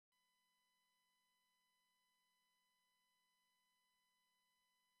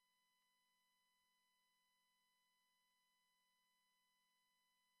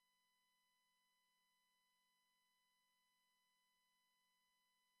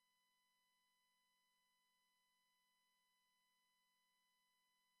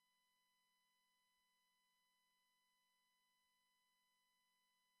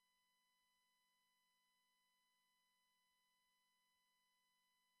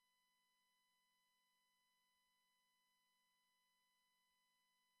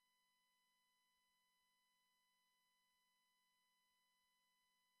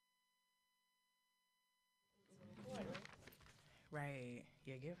Right.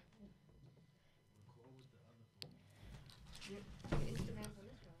 Yeah, give. Instagram's on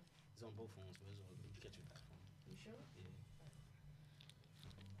this one. It's on both phones, but it's all good. You catch it with that phone. You sure? Yeah.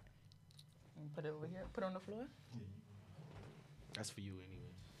 Put it over here. Put it on the floor. That's for you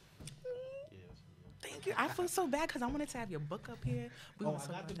anyway. Yeah, that's for you. Thank you. I feel so bad because I wanted to have your book up here. We Oh, were I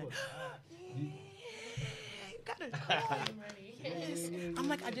so got the about book. that. You got it. I'm ready. Yes. I'm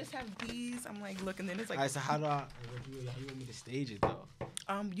like, I just have these. I'm like, look, and then it's like, All right, so how you want me to stage it though?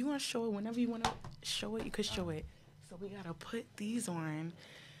 you want to show it whenever you want to show it. You could show it. So we gotta put these on.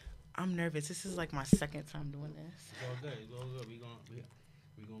 I'm nervous. This is like my second time doing this, It's all good. It's all good. We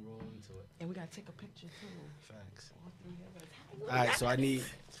gonna roll into it. and we gotta take a picture too. Facts. All three of us. All right, so I need.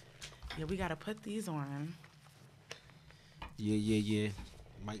 Yeah, we gotta put these on. Yeah.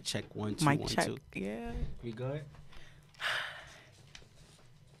 Mic check 1 2 Mic 1 check. 2. Yeah. We good?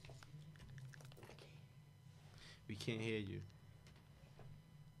 We can't hear you.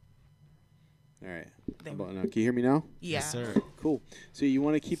 All right. There How we- about now? Can you hear me now? Yeah. Yes, sir. Cool. So you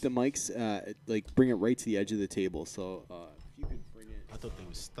want to keep the mics, like bring it right to the edge of the table. So if you could bring it. I thought they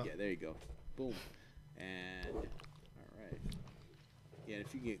was stuck. Yeah, there you go. Boom. And all right. Yeah,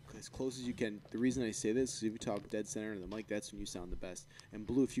 if you get as close as you can. The reason I say this is if you talk dead center of the mic, that's when you sound the best. And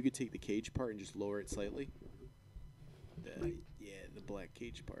Blue, if you could take the cage part and just lower it slightly. The black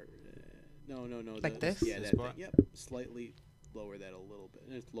cage part. No. Like this? Yeah, This that part? thing. Yep. Slightly lower that a little bit.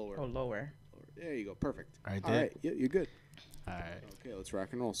 It's lower. Oh, lower. There you go. Perfect. Right All there? right. Yeah, you're good. All right. Okay, let's rock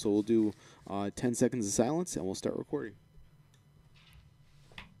and roll. So we'll do 10 seconds of silence, and we'll start recording.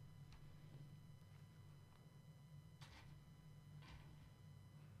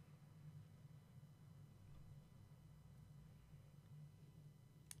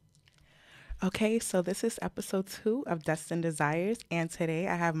 Okay, so this is episode 2 of Destined Desires, and today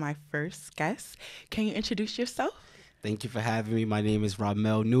I have my first guest. Can you introduce yourself? Thank you for having me. My name is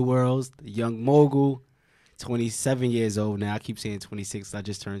Ramel Newworlds, the young mogul, 27 years old now. I keep saying 26. I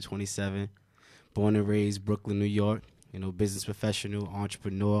just turned 27. Born and raised Brooklyn, New York. You know, business professional,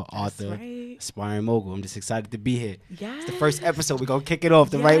 entrepreneur, author, right. aspiring mogul. I'm just excited to be here. Yes. It's the first episode. We're going to kick it off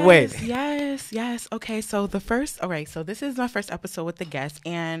the right way. Yes. Okay, so so this is my first episode with the guest,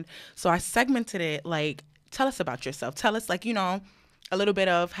 and so I segmented it like, tell us about yourself. Tell us, like, a little bit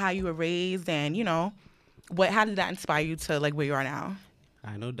of how you were raised and, how did that inspire you to, like, where you are now?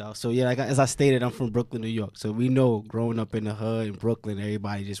 I no doubt. So, yeah, as I stated, I'm from Brooklyn, New York. So we know growing up in the hood in Brooklyn,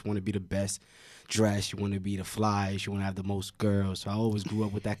 everybody just want to be the best dressed. You want to be the flyest. You want to have the most girls. So I always grew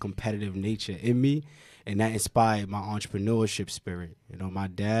up with that competitive nature in me, and that inspired my entrepreneurship spirit. My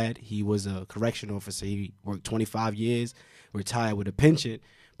dad, he was a correction officer. He worked 25 years, retired with a pension,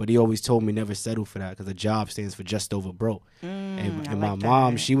 but he always told me never settle for that because a job stands for just over broke. And I my like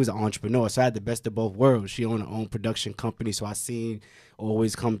mom, that. she was an entrepreneur, so I had the best of both worlds. She owned her own production company, so I seen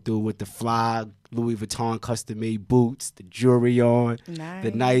always come through with the fly Louis Vuitton custom-made boots, the jewelry on,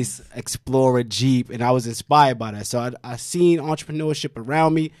 the nice Explorer Jeep, and I was inspired by that. So I seen entrepreneurship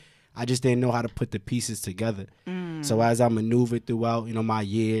around me. I just didn't know how to put the pieces together. So as I maneuvered throughout, my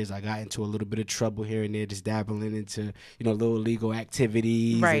years, I got into a little bit of trouble here and there, just dabbling into, little illegal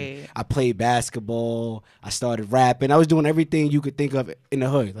activities. Right. And I played basketball. I started rapping. I was doing everything you could think of in the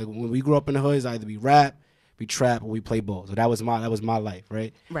hood. Like when we grew up in the hood, it's either we rap, we trap, or we play ball. So that was my life,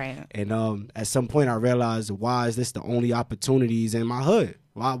 right? Right. And at some point, I realized, why is this the only opportunities in my hood?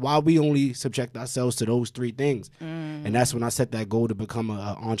 Why we only subject ourselves to those 3 things? And that's when I set that goal to become an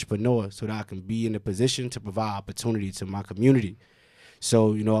entrepreneur so that I can be in a position to provide opportunity to my community.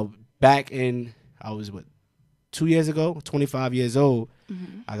 So, back in, I was, 2 years ago, 25 years old,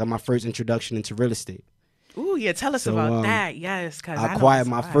 I got my first introduction into real estate. Ooh, yeah, tell us about that. Yes, because I acquired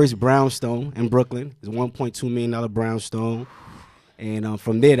my first brownstone in Brooklyn. It's a $1.2 million brownstone. And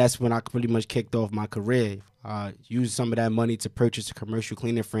from there, that's when I pretty much kicked off my career. Used some of that money to purchase a commercial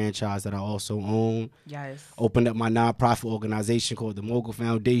cleaning franchise that I also own. Yes. Opened up my nonprofit organization called the Mogul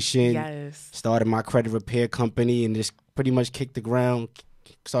Foundation. Yes. Started my credit repair company and just pretty much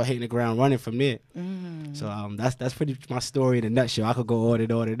started hitting the ground running from there. So that's pretty much my story in a nutshell. I could go on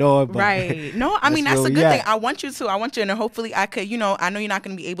and on and on. But Right. No, I mean, that's a where good we thing. at. I want you to, and hopefully I could, I know you're not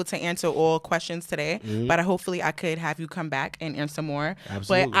going to be able to answer all questions today, but hopefully I could have you come back and answer more.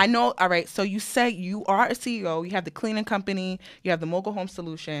 Absolutely. But I know, all right, so you said you are a CEO, you have the cleaning company, you have the Mogul Home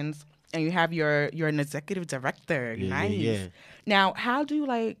Solutions, and you're an executive director. Nice. Yeah. Now, how do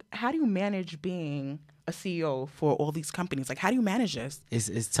you manage being a CEO for all these companies? Like, how do you manage this?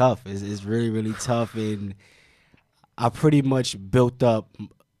 It's tough. It's really, really tough. And I pretty much built up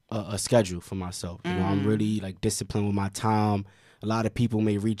a schedule for myself. I'm really disciplined with my time. a lot of people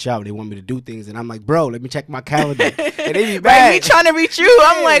may reach out. They want me to do things, and I'm like, bro, let me check my calendar. And they be mad. Right, me trying to reach you.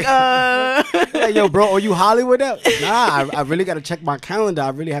 I'm like, like, yo, bro, are you Hollywood up? Nah, I really got to check my calendar. I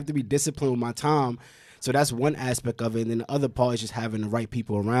really have to be disciplined with my time. So that's one aspect of it. And then the other part is just having the right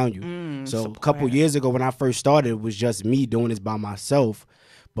people around you. So a couple years ago when I first started, it was just me doing this by myself.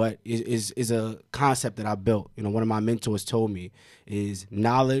 But it is a concept that I built. You know, one of my mentors told me is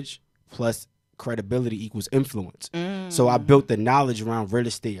knowledge plus credibility equals influence. So I built the knowledge around real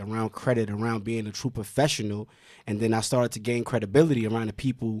estate, around credit, around being a true professional. And then I started to gain credibility around the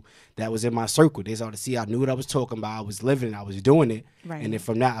people that was in my circle. They started to see I knew what I was talking about. I was living it. I was doing it. Right. And then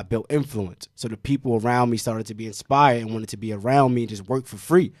from that, I built influence. So the people around me started to be inspired and wanted to be around me and just work for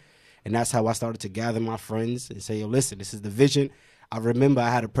free. And that's how I started to gather my friends and say, yo, listen, this is the vision. I remember I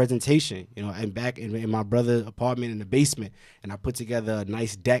had a presentation, you know, and back in my brother's apartment in the basement, and I put together a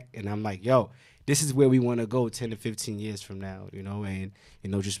nice deck, and I'm like, yo, this is where we want to go 10 to 15 years from now, you know, and, you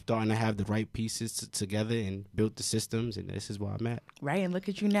know, just starting to have the right pieces together and build the systems, and this is where I'm at. Right, and look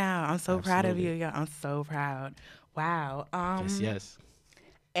at you now. I'm so proud of you. Yeah, I'm so proud. Wow. Yes.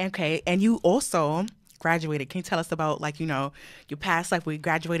 Okay, and you also graduated. Can you tell us about, like, you know, your past life where you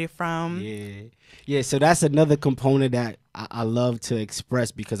graduated from? Yeah, so that's another component that I love to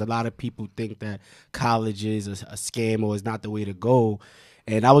express, because a lot of people think that college is a scam or is not the way to go.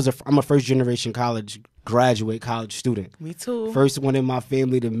 And I'm a first generation college student. Me too. First one in my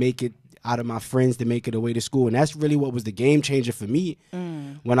family to make it, out of my friends, to make it away to school. And that's really what was the game changer for me.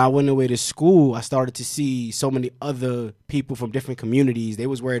 When I went away to school, I started to see so many other people from different communities. They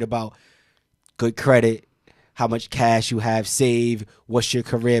was worried about good credit, how much cash you have saved, what's your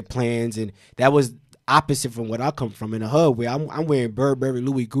career plans. And that was opposite from what I come from, in the hood, where I'm wearing Burberry,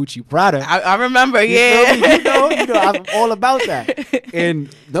 Louis, Gucci, Prada. I remember, yeah. You know, I'm all about that.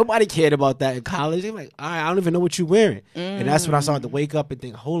 And nobody cared about that in college. They're like, all right, I don't even know what you're wearing. And that's when I started to wake up and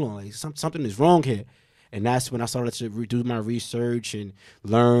think, hold on, like something is wrong here. And that's when I started to do my research and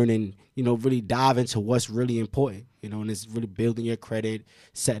learn and, you know, really dive into what's really important, you know, and it's really building your credit,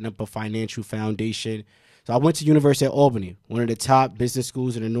 setting up a financial foundation. So I went to University of Albany, one of the top business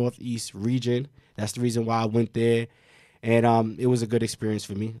schools in the Northeast region. That's the reason why I went there. And it was a good experience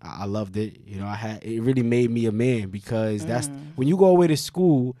for me. I loved it. You know, it really made me a man, because that's when you go away to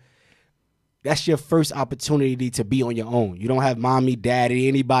school, that's your first opportunity to be on your own. You don't have mommy, daddy,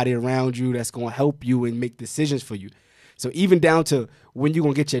 anybody around you that's going to help you and make decisions for you. So even down to when you're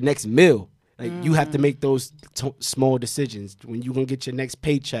going to get your next meal, like you have to make those small decisions. When you're going to get your next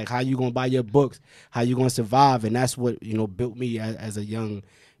paycheck, how you going to buy your books, how you going to survive. And that's what, you know, built me as a young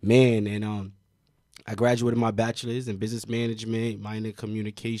man. And I graduated my bachelor's in business management, minor in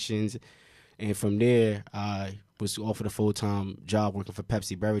communications. And from there, I was offered a full-time job working for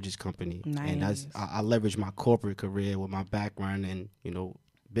Pepsi Beverages Company. Nice. And I leveraged my corporate career with my background in, you know,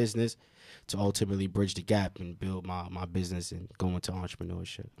 business to ultimately bridge the gap and build my business and go into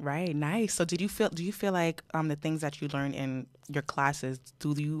entrepreneurship. Right, nice. So do you feel like the things that you learned in your classes,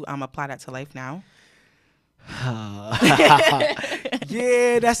 do you apply that to life now?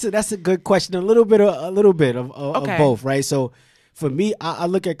 Yeah, that's a good question. A little bit of both, right? So for me, I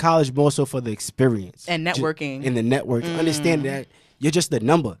look at college more so for the experience and networking. And the network. Understand that you're just a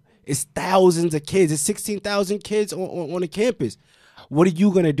number. It's thousands of kids. It's 16,000 kids on the campus. What are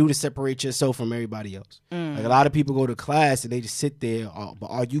you going to do to separate yourself from everybody else? Like, a lot of people go to class and they just sit there. But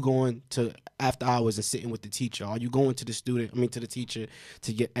are you going to after hours and sitting with the teacher? Are you going to the teacher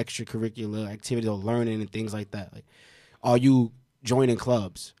to get extracurricular activities or learning and things like that? Like, are you joining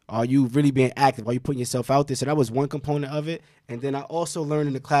clubs? Are you really being active? Are you putting yourself out there? So that was one component of it. And then I also learned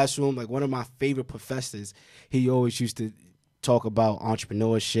in the classroom, like, one of my favorite professors, he always used to talk about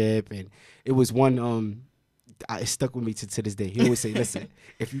entrepreneurship. And it was one, it stuck with me to this day. He always say, listen,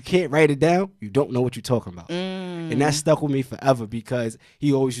 if you can't write it down, you don't know what you're talking about. And that stuck with me forever, because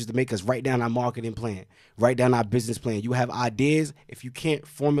he always used to make us write down our marketing plan, write down our business plan. You have ideas. If you can't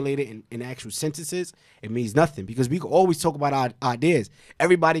formulate it in actual sentences, it means nothing, because we can always talk about our ideas.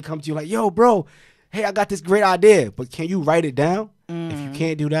 Everybody comes to you like, yo, bro, hey, I got this great idea, but can you write it down? If you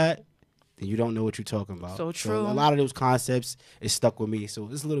can't do that, then you don't know what you're talking about. So true. So a lot of those concepts, it stuck with me. So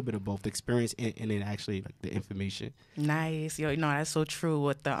it's a little bit of both the experience and then actually, like, the information. Nice. Yo, no, that's so true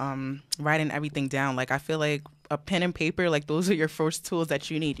with the writing everything down. Like, I feel like a pen and paper, like, those are your first tools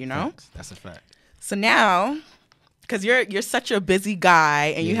that you need, you know? That's a fact. So now, because you're such a busy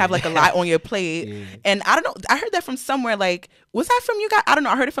guy and you have, like, a lot on your plate. And I don't know, I heard that from somewhere, like, was that from you guys? I don't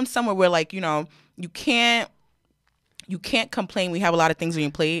know. I heard it from somewhere where, like, you know, you can't you can't complain when you have a lot of things on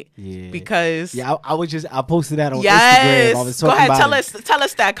your plate. Yeah. Because I posted that on yes. Instagram. I was go talking ahead, about tell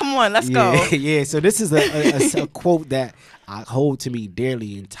us that. Come on, let's go. Yeah. So this is a quote that I hold to me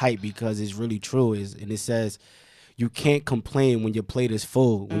dearly and tight because it's really true. And it says, "You can't complain when your plate is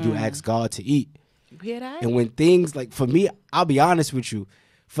full when you ask God to eat." You hear that? And when things like, for me, I'll be honest with you,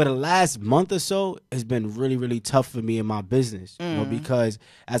 for the last month or so, it's been really, really tough for me in my business. You know, because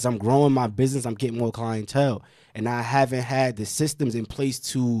as I'm growing my business, I'm getting more clientele, and I haven't had the systems in place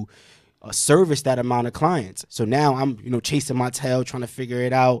to service that amount of clients. So now I'm, chasing my tail, trying to figure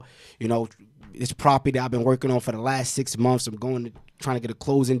it out. This property that I've been working on for the last 6 months, I'm trying to get a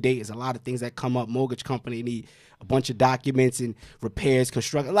closing date. There's a lot of things that come up. Mortgage company need a bunch of documents and repairs,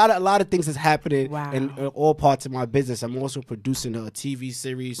 construction. A lot of things that's happening in all parts of my business. I'm also producing a TV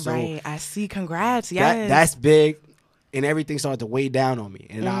series. So right, I see. Congrats. Yes, that's big, and everything started to weigh down on me,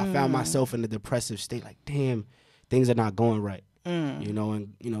 and I found myself in a depressive state. Like, damn, things are not going right.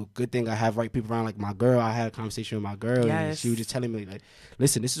 Good thing I have right people around. Like my girl, I had a conversation with my girl, and she was just telling me, like,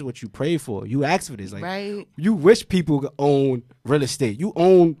 listen, this is what you pray for. You ask for this. Like, you wish people could own real estate. You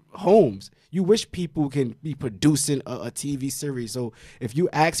own homes. You wish people can be producing a TV series. So if you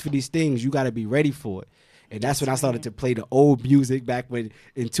ask for these things, you got to be ready for it. And that's when I started to play the old music back in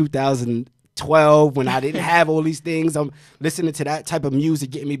 2012, when I didn't have all these things. I'm listening to that type of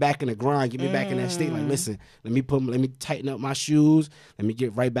music, getting me back in the grind, getting me back in that state. Like, listen, let me tighten up my shoes. Let me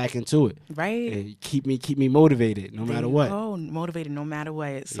get right back into it. Right. And keep me motivated no matter what. Oh, motivated no matter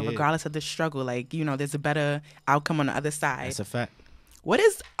what. So regardless of the struggle, there's a better outcome on the other side. That's a fact. What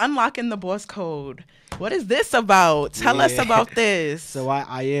is Unlocking the Boss Code? What is this about? Tell us about this. So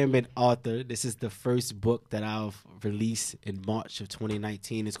I am an author. This is the first book that I've released in March of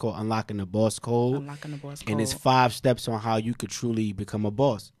 2019. It's called Unlocking the Boss Code. Unlocking the Boss Code. And it's 5 steps on how you could truly become a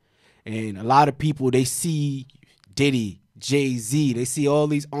boss. And a lot of people, they see Diddy, Jay-Z, they see all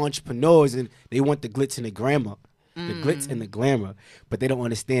these entrepreneurs, and they want the glitz and the glamour. The glitz and the glamour, but they don't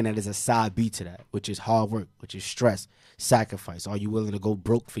understand that there's a side B to that, which is hard work, which is stress, sacrifice. Are you willing to go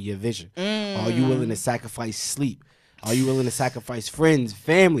broke for your vision? Are you willing to sacrifice sleep? Are you willing to sacrifice friends,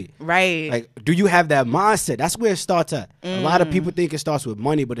 family? Right. Like, do you have that mindset? That's where it starts at. A lot of people think it starts with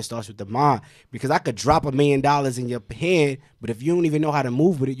money, but it starts with the mind. Because I could drop $1 million in your hand, but if you don't even know how to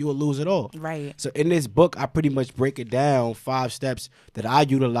move with it, you'll lose it all. Right. So in this book, I pretty much break it down, 5 steps that I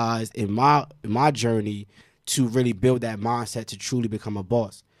utilized in my journey to really build that mindset to truly become a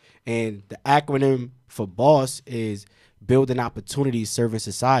boss. And the acronym for boss is building opportunities, serving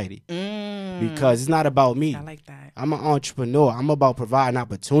society. Because it's not about me. I like that. I'm an entrepreneur. I'm about providing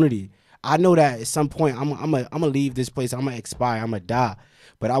opportunity. I know that at some point I'm gonna leave this place. I'm gonna expire. I'm gonna die.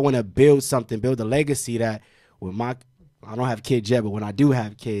 But I want to build something, build a legacy that I don't have kids yet, but when I do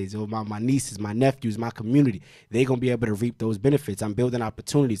have kids, or my nieces, my nephews, my community, they're gonna be able to reap those benefits. I'm building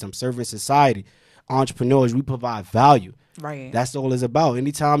opportunities. I'm serving society. Entrepreneurs, we provide value. Right. That's all it's about.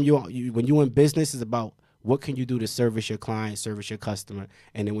 Anytime when you're in business, it's about what can you do to service your client, service your customer,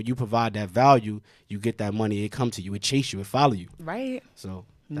 and then when you provide that value, you get that money. It come to you, it chase you, it follow you. Right. So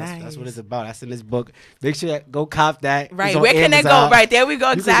nice. That's what it's about. That's in this book. Make sure go cop that. Right. Where can they go? Right there we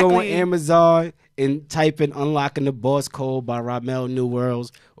go. Exactly. You can go on Amazon and type in Unlocking the Boss Code by Ramel New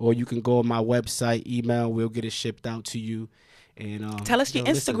Worlds, or you can go on my website, email. We'll get it shipped out to you. And tell us your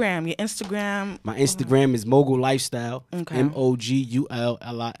Instagram. Your Instagram. My Instagram is Mogul Lifestyle. Okay.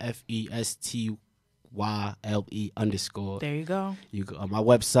 MOGULLIFESTYLE_. There you go. You go on my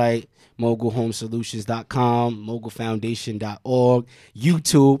website, mogulhomesolutions.com, mogulfoundation.org,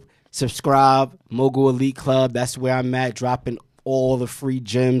 YouTube, subscribe, Mogul Elite Club. That's where I'm at, dropping all the free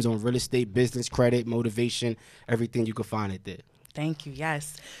gems on real estate, business, credit, motivation, everything you can find it there. Thank you.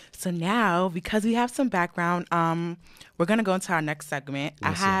 Yes. So now, because we have some background, we're gonna go into our next segment.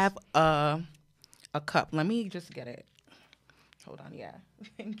 Yes, I have a cup. Let me just get it. Hold on. Yeah.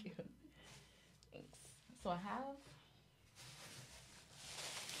 Thank you. Thanks. So I have.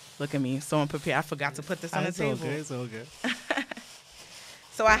 Look at me, so unprepared. I forgot to put this on the table. It's all good.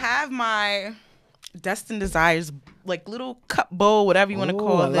 So I have my Destined Desires, like little cup bowl, whatever you want to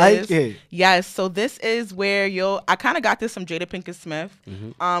call this. I like it. Yes. So this is where I kind of got this from Jada Pinkett Smith,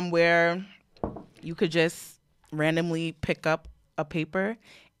 where you could just randomly pick up a paper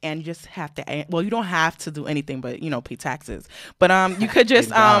and you just have to, well, you don't have to do anything but, pay taxes. But you could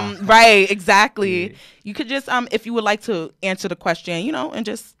just, right, exactly. Yeah. You could just, if you would like to answer the question, and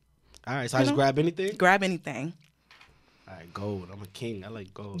just. All right, so I just grab anything? Grab anything. All right, gold. I'm a king. I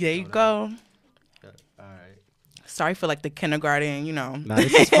like gold. There you go. All right. Sorry for like the kindergarten, Nah,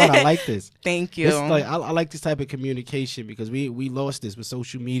 this is fun. I like this. Thank you. It's like I like this type of communication because we lost this with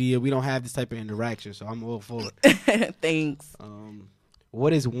social media. We don't have this type of interaction, so I'm all for it. Thanks.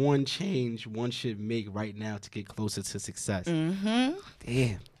 What is one change one should make right now to get closer to success?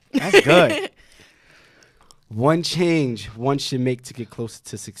 Damn, that's good. One change one should make to get closer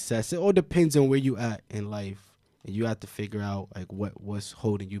to success. It all depends on where you at in life, and you have to figure out like what's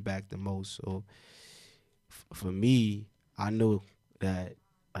holding you back the most. So for me, I know that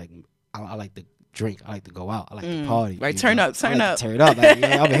like I like to drink, I like to go out, I like to party. Right, turn up. Turn up. Like,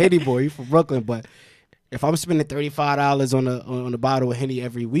 yeah, I'm a Henny boy from Brooklyn, but if I'm spending $35 on a bottle of Henny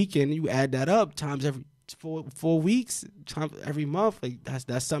every weekend, you add that up times every 4 weeks, times every month, like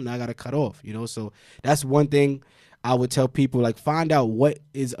that's something I gotta cut off. So that's one thing I would tell people, like find out what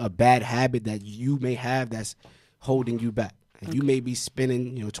is a bad habit that you may have that's holding you back. And you may be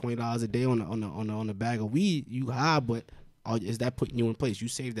spending $20 a day on a bag of weed. You high, but is that putting you in place? You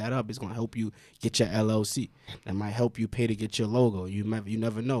save that up, it's gonna help you get your LLC. That might help you pay to get your logo. You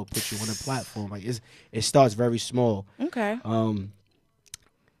never know. Put you on a platform. Like it starts very small. Okay.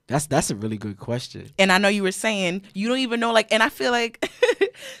 That's a really good question. And I know you were saying you don't even know, and I feel like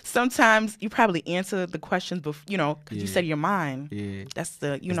sometimes you probably answer the questions before, because you said your mind. Yeah. That's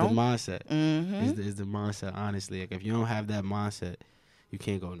the, It's the mindset. It's the mindset, honestly. Like if you don't have that mindset, you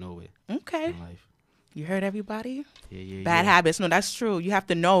can't go nowhere. Okay. In life. You heard everybody? Yeah. Bad habits. No, that's true. You have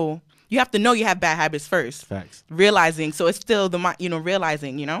to know. You have to know you have bad habits first. Facts. Realizing. So it's still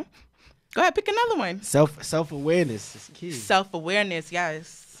realizing, Go ahead, pick another one. Self-awareness is key. Self-awareness,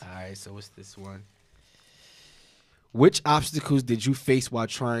 yes. All right, so what's this one? Which obstacles did you face while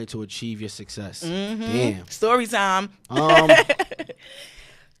trying to achieve your success? Damn. Story time. Wow.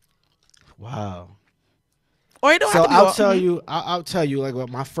 Or it don't So have to be I'll tell you, like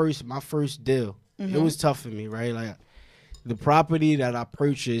my first deal. It was tough for me, right? Like the property that I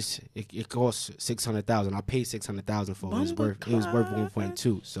purchased, it cost $600,000. I paid $600,000 for it. It was worth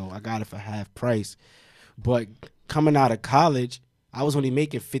 1.2. So I got it for half price. But coming out of college, I was only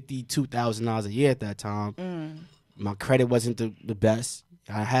making $52,000 a year at that time. My credit wasn't the best.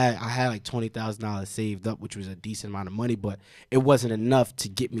 I had like $20,000 saved up, which was a decent amount of money, but it wasn't enough to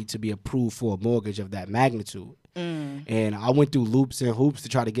get me to be approved for a mortgage of that magnitude. And I went through loops and hoops to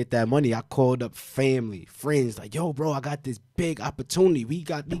try to get that money. I called up family, friends, like, yo, bro, I got this big opportunity.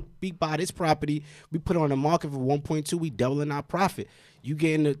 We buy this property. We put it on the market for 1.2. We doubling our profit. You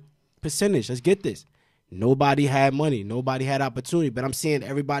getting the percentage. Let's get this. Nobody had money. Nobody had opportunity. But I'm seeing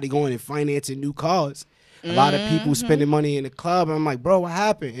everybody going and financing new cars. A lot of people spending money in the club. And I'm like, bro, what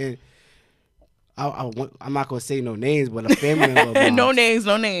happened? And I'm not going to say no names, but a family member of mine. No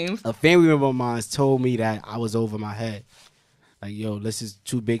names. A family member of mine told me that I was over my head. Like, yo, this is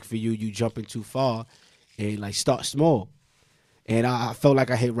too big for you. You jumping too far. And, like, start small. And I felt like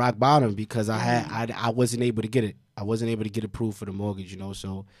I hit rock bottom because I wasn't able to get it. I wasn't able to get approved for the mortgage,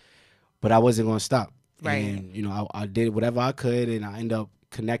 so. But I wasn't going to stop. Right. And, I did whatever I could, and I ended up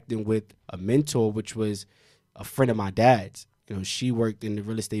connecting with a mentor, which was a friend of my dad's. She worked in the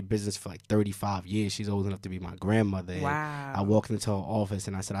real estate business for like 35 years. She's old enough to be my grandmother. And wow. I walked into her office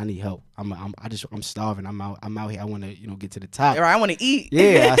and I said, I need help. I'm starving. I'm out here. I want to, get to the top. Or I want to eat.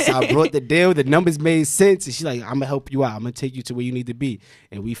 Yeah. I brought the deal. The numbers made sense. And she's like, I'm going to help you out. I'm going to take you to where you need to be.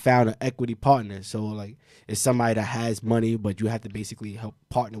 And we found an equity partner. So like, it's somebody that has money, but you have to basically help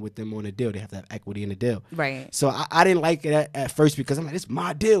partner with them on a deal. They have to have equity in the deal. Right. So I didn't like it at first because I'm like, it's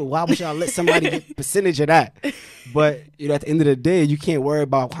my deal. Why would y'all let somebody get a percentage of that? But at the end of the day, you can't worry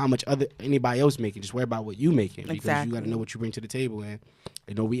about how much anybody else making. Just worry about what you making because you got to know what you bring to the table. And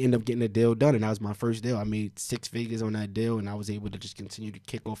we end up getting a deal done, and that was my first deal. I made 6 figures on that deal, and I was able to just continue to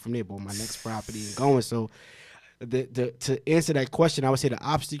kick off from there. But my next property and going. So to answer that question, I would say the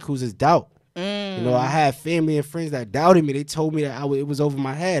obstacles is doubt. I had family and friends that doubted me. They told me that it was over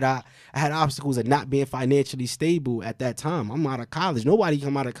my head. I had obstacles of not being financially stable at that time. I'm out of college. Nobody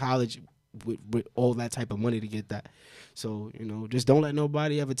come out of college with all that type of money to get that. So, just don't let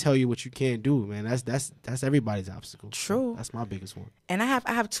nobody ever tell you what you can't do, man. That's everybody's obstacle. True. That's my biggest one. And I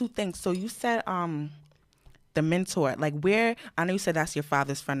have 2 things. So you said the mentor, like where, I know you said that's your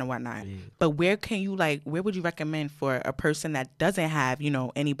father's friend and whatnot, but where would you recommend for a person that doesn't have,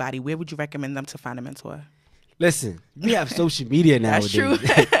 anybody, where would you recommend them to find a mentor? Listen, we have social media nowadays.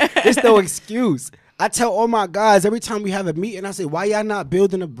 That's true. There's no excuse. I tell all my guys every time we have a meeting, I say, why y'all not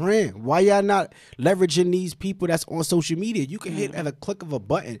building a brand? Why y'all not leveraging these people that's on social media? You can hit at a click of a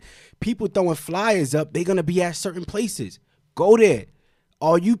button. People throwing flyers up, they're going to be at certain places. Go there.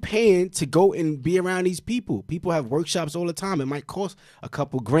 are you paying to go and be around these people? People have workshops all the time. It might cost a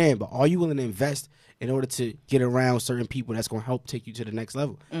couple grand, but are you willing to invest in order to get around certain people that's going to help take you to the next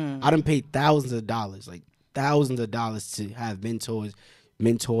level? I done paid thousands of dollars to have mentors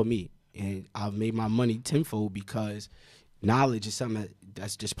mentor me. And I've made my money tenfold because knowledge is something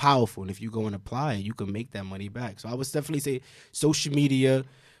that's just powerful. And if you go and apply it, you can make that money back. So I would definitely say social media,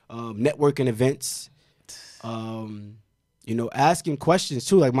 networking events, asking questions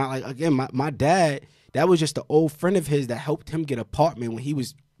too. Like my dad, that was just an old friend of his that helped him get an apartment when he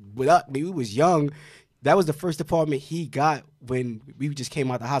was he was young. That was the first apartment he got when we just came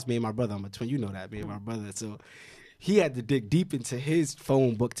out the house. Me and my brother, I'm a twin. You know that, me and my brother. So he had to dig deep into his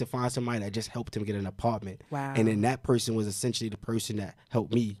phone book to find somebody that just helped him get an apartment. Wow. And then that person was essentially the person that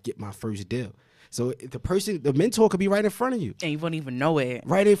helped me get my first deal. So the mentor could be right in front of you. And you won't even know it.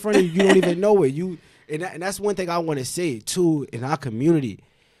 Right in front of you. You don't even know it. And that's one thing I want to say, too, in our community.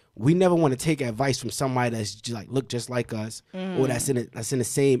 We never want to take advice from somebody that's look just like us or that's in the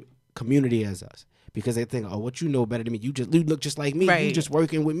same community as us. Because they think, oh, what you know better than me? You look just like me. Right. You just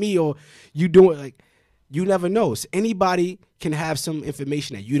working with me, or you doing you never know. So anybody can have some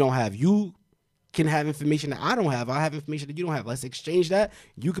information that you don't have. You can have information that I don't have. I have information that you don't have. Let's exchange that.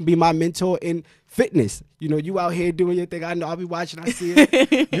 You can be my mentor in fitness. You out here doing your thing. I know I'll be watching. I see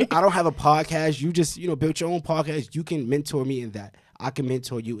it. I don't have a podcast. You just built your own podcast. You can mentor me in that. I can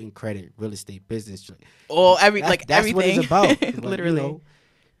mentor you in credit, real estate, business. That's everything. What it's about. Literally.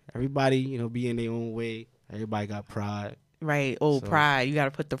 Everybody, be in their own way. Everybody got pride. Right. Pride. You got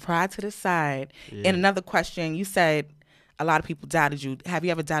to put the pride to the side. Yeah. And another question, you said a lot of people doubted you. Have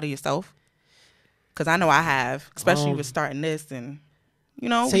you ever doubted yourself? Because I know I have, especially with starting this and,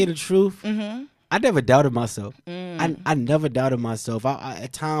 Say the truth. Mm-hmm. I never doubted myself. I never doubted myself. I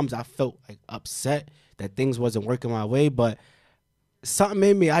at times I felt upset that things wasn't working my way, but something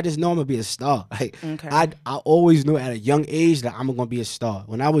in me, I just know I'm going to be a star. I always knew at a young age that I'm going to be a star.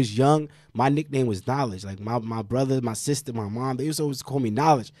 When I was young, my nickname was Knowledge. My brother, my sister, my mom, they used to always call me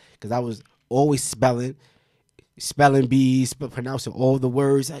Knowledge because I was always spelling bees, pronouncing all the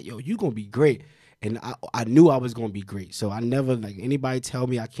words. Yo, you going to be great. And I knew I was going to be great. So I never, anybody tell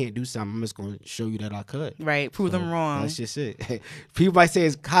me I can't do something, I'm just going to show you that I could. Right, prove them wrong. That's just it. People might say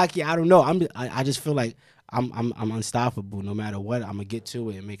it's cocky. I don't know. I just feel like I'm unstoppable. No matter what, I'm gonna get to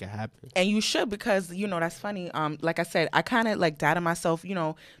it and make it happen. And you should, because that's funny. Like I said, I kind of doubted myself,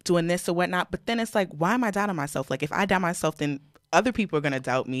 doing this or whatnot. But then it's why am I doubting myself? If I doubt myself, then other people are gonna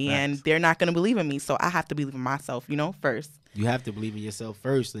doubt me, and they're not gonna believe in me. So I have to believe in myself, first. You have to believe in yourself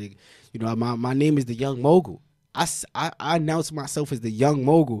first. My name is the Young Mogul. I announced myself as the Young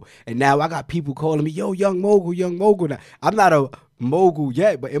Mogul, and now I got people calling me, yo, Young Mogul, Young Mogul. Now, I'm not a mogul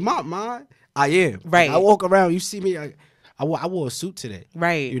yet, but in my mind, I am. Right. I walk around, you see me, I wore a suit today.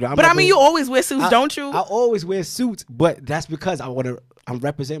 Right. But you always wear suits, don't you? I always wear suits, but that's because I'm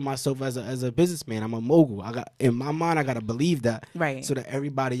representing myself as a businessman. I'm a mogul. In my mind, I gotta believe that. Right. So that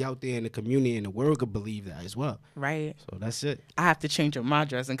everybody out there in the community and the world could believe that as well. Right. So that's it. I have to change up my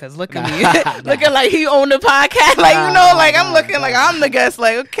dressing because look at me, looking like he owned the podcast. I'm looking like I'm the guest.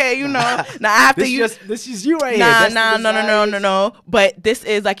 Okay, Now I have to use. This is you right here. No. But this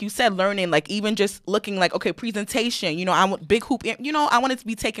is, like you said, learning. Even just looking okay, presentation. I want big hoop. I want it to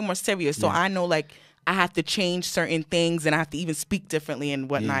be taken more serious. So I know I have to change certain things and I have to even speak differently and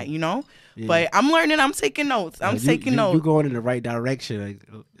whatnot, Yeah. But I'm learning. I'm taking notes. Taking notes. You're going in the right direction.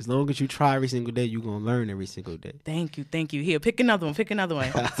 As long as you try every single day, you're going to learn every single day. Thank you. Here, pick another one.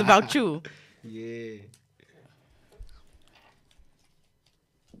 It's about you. Yeah.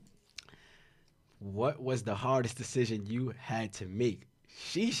 What was the hardest decision you had to make?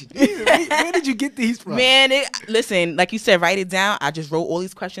 Sheesh. Where did you get these from? Man, listen, like you said, write it down. I just wrote all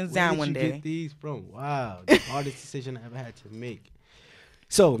these questions down one day. Where did you get these from? Wow. The hardest decision I ever had to make.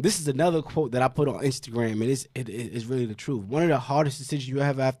 So this is another quote that I put on Instagram, and it's really the truth. One of the hardest decisions you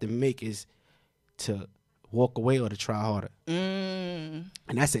ever have to make is to walk away or to try harder. And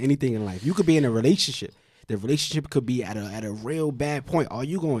that's anything in life. You could be in a relationship. The relationship could be at a real bad point. Are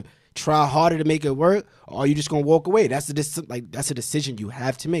you going to try harder to make it work, or are you just going to walk away? That's a decision you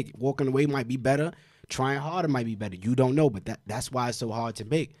have to make. Walking away might be better. Trying harder might be better. You don't know, but that's why it's so hard to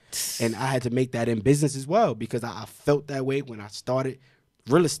make. And I had to make that in business as well, because I felt that way when I started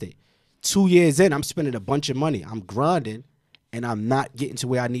real estate. 2 years in, I'm spending a bunch of money. I'm grinding, and I'm not getting to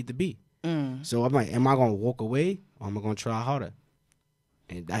where I need to be. So I'm like, am I going to walk away, or am I going to try harder?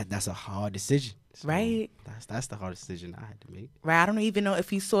 And that's a hard decision. So right. That's the hardest decision I had to make. Right. I don't even know if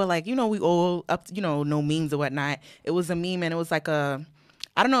he saw we all up, know memes or whatnot. It was a meme and it was a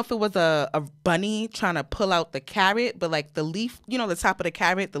I don't know if it was a bunny trying to pull out the carrot, but like the leaf, the top of the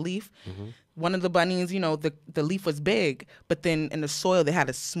carrot, the leaf. Mm-hmm. One of the bunnies, the leaf was big, but then in the soil they had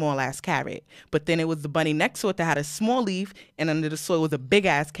a small ass carrot. But then it was the bunny next to it that had a small leaf, and under the soil was a big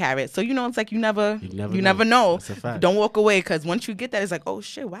ass carrot. So it's like you never know. That's a fact. Don't walk away, because once you get that, it's like, oh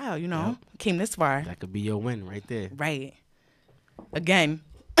shit, wow, came this far. That could be your win right there. Right. Again.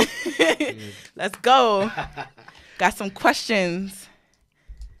 Let's go. Got some questions.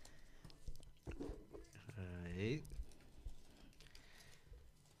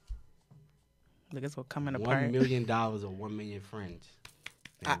 Look, it's what coming apart. $1 million or 1 million friends.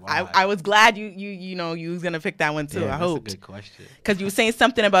 I was glad you was gonna pick that one too. Yeah, I hope. That's a good question. Because you were saying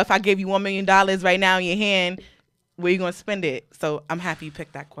something about if I gave you $1 million right now in your hand, where you gonna spend it? So I'm happy you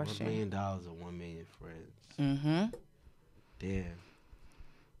picked that question. $1 million or 1 million friends. Damn.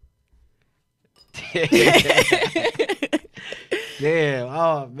 Damn.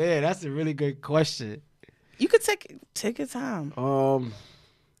 Oh man, that's a really good question. You could take your time.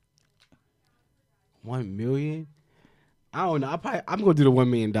 1 million? I don't know. I'm gonna do the $1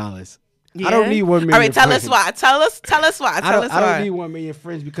 million. Yeah? I don't need 1 million. All right, tell friends. us why. Tell us why. I don't need 1 million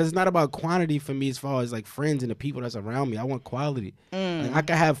friends because it's not about quantity for me as far as like friends and the people that's around me. I want quality. Like, I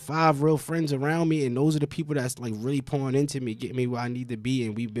can have 5 real friends around me, and those are the people that's like really pouring into me, getting me where I need to be,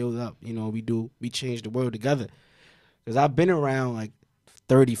 and we build up. We change the world together. Because I've been around like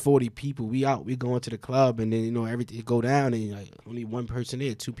 30, 40 people. We go into the club, and then everything go down, and like only one person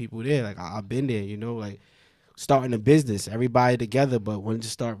there, 2 people there. Like I've been there, like starting a business, everybody together. But when it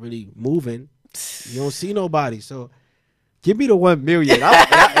just start really moving, you don't see nobody. So give me the 1 million,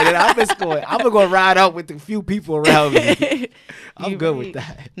 and then I'm gonna go ride out with a few people around me. I'm good with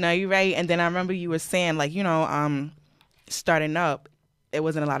that. No, you're right. And then I remember you were saying like starting up, it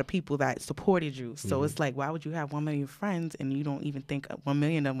wasn't a lot of people that supported you. So it's like, why would you have 1 million friends and you don't even think 1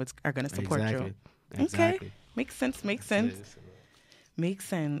 million of them are going to support you? Exactly. Okay. Makes sense. Makes sense.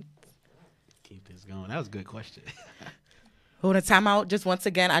 Keep this going. That was a good question. Hold on, time out. Just once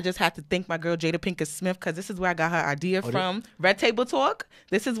again, I just have to thank my girl Jada Pinkett Smith, because this is where I got her idea from. Red Table Talk.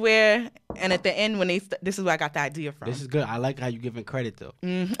 This is where, and at the end this is where I got the idea from. This is good. I like how you giving credit though.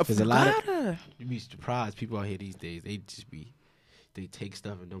 Because a lot of you'd be surprised. People out here these days, they take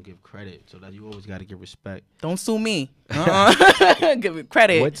stuff and don't give credit. So that you always got to give respect. Don't sue me. Give me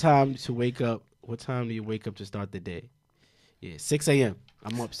credit. What time to wake up? What time do you wake up to start the day? Yeah, 6 a.m.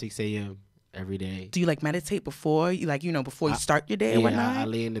 I'm up 6 a.m. every day. Do you like meditate before you before you start your day or whatnot? I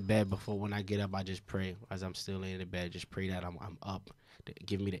lay in the bed before when I get up. I just pray as I'm still laying in the bed. Just pray that I'm up. To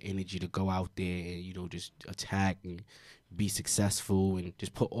give me the energy to go out there and just attack and be successful and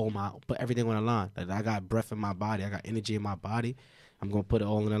just put everything on the line. Like, I got breath in my body. I got energy in my body. I'm gonna put it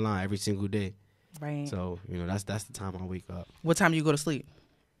all on the line every single day. Right. So that's the time I wake up. What time do you go to sleep?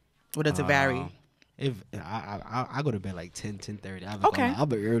 Or does it vary? If I go to bed like 10:30. Okay.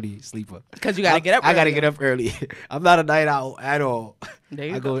 I'm an early sleeper. Because you gotta get up early. I gotta get up early. I'm not a night owl at all. There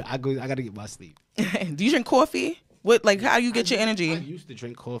you go. I gotta get my sleep. Do you drink coffee? How you get your energy? I used to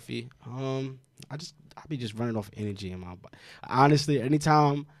drink coffee. I be just running off energy in my body. Honestly,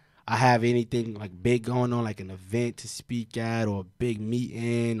 anytime I have anything like big going on, like an event to speak at or a big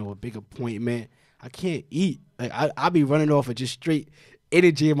meeting or a big appointment, I can't eat. Like I be running off of just straight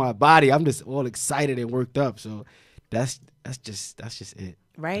energy in my body. I'm just all excited and worked up. So that's just it.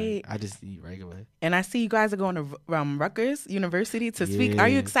 Right. I just eat regular. And I see you guys are going to Rutgers University to speak. Are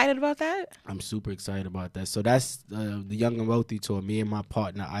you excited about that? I'm super excited about that. So that's the Young and Wealthy Tour. Me and my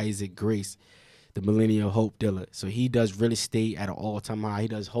partner, Isaac Grace, the Millennial Hope Dealer. So he does real estate at an all-time high. He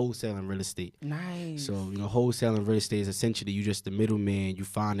does wholesaling real estate. Nice. So, wholesaling real estate is essentially you just the middleman. You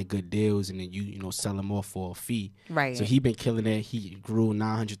find the good deals and then you sell them off for a fee. Right. So he been killing it. He grew a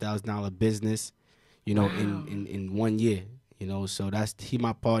 $900,000 business, wow. in 1 year. So he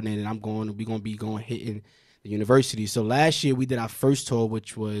my partner, and we gonna be hitting the university. So last year we did our first tour,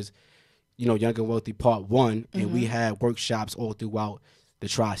 which was, Young and Wealthy Part 1, and we had workshops all throughout the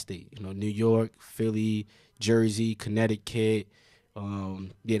tri-state. New York, Philly, Jersey, Connecticut.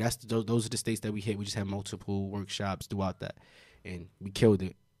 Those are the states that we hit. We just had multiple workshops throughout that, and we killed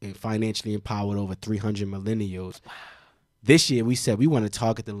it and financially empowered over 300 millennials. Wow. This year, we said we want to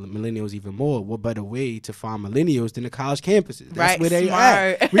target the millennials even more. What better way to find millennials than the college campuses? That's where they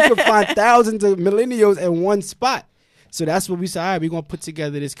at. We can find thousands of millennials in one spot. So that's what we said. All right, we're going to put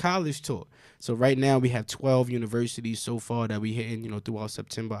together this college tour. So right now, we have 12 universities so far that we hitting, throughout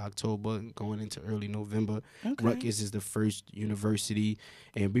September, October, and going into early November. Okay. Rutgers is the first university,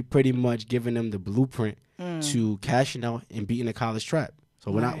 and we pretty much giving them the blueprint to cashing out and beating the college trap.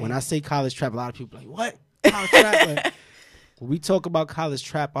 So when I say college trap, a lot of people are like, what? College trap? when we talk about college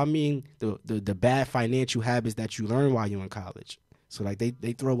trap, I mean the bad financial habits that you learn while you're in college. So like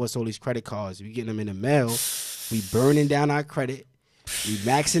they throw us all these credit cards. We getting them in the mail. We burning down our credit. We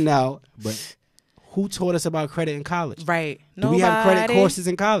maxing out. But who taught us about credit in college? Right. Do we have credit courses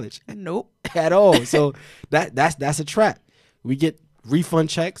in college? Nope. At all. So that's a trap. We get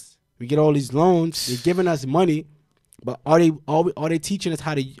refund checks. We get all these loans. They're giving us money, but are they teaching us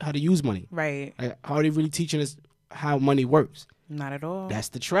how to use money? Right. Like, are they really teaching us how money works? Not at all. That's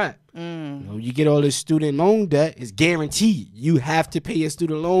the trap. You get all this student loan debt. It's guaranteed. You have to pay your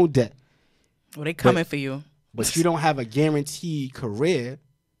student loan debt. Well, they coming for you. But you don't have a guaranteed career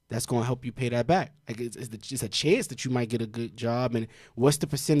that's going to help you pay that back. Like it's a chance that you might get a good job. And what's the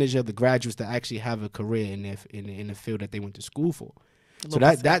percentage of the graduates that actually have a career in the field that they went to school for? So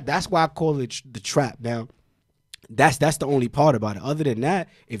that's why I call it the trap. Now, that's the only part about it. Other than that,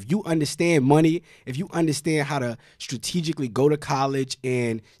 if you understand money, if you understand how to strategically go to college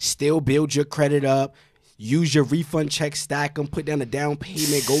and still build your credit up, use your refund checks, stack them, put down a down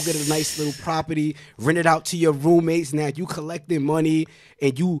payment, go get a nice little property, rent it out to your roommates. Now you collecting money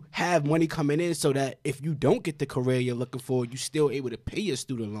and you have money coming in so that if you don't get the career you're looking for, you still able to pay your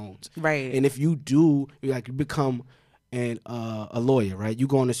student loans. Right. And if you do, you become a lawyer, right? You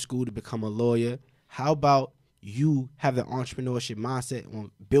going to school to become a lawyer. How about you have the entrepreneurship mindset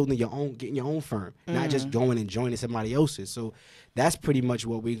on building your own, getting your own firm, not just going and joining somebody else's. So that's pretty much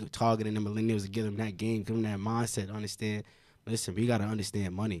what we're targeting the millennials to give them that game, give them that mindset to understand, listen, we got to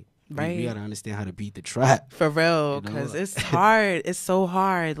understand money. Right. We got to understand how to beat the trap. For real, because it's hard. It's so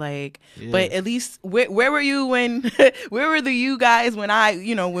hard. Like, but at least where were you when, where were you guys when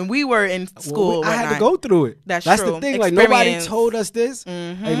when we were in school? I had to go through it. That's true. The thing. Like, nobody told us this.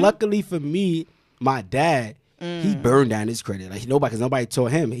 Like, luckily for me, my dad, he burned down his credit. Like because nobody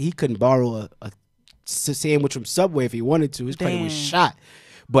told him he couldn't borrow a sandwich from Subway if he wanted to. His credit was shot.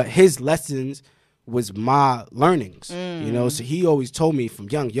 But his lessons was my learnings, So he always told me from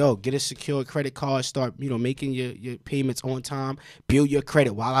young, get a secure credit card, start, making your payments on time, build your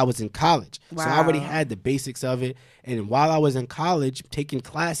credit while I was in college. Wow. So I already had the basics of it. And while I was in college taking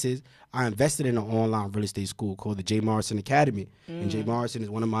classes, I invested in an online real estate school called the J. Morrison Academy. And J. Morrison is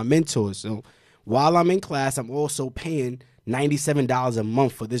one of my mentors. So while I'm in class, I'm also paying $97 a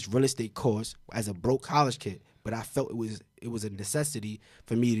month for this real estate course as a broke college kid. But I felt it was a necessity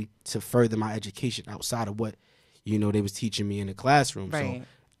for me to further my education outside of what, they was teaching me in the classroom. Right. So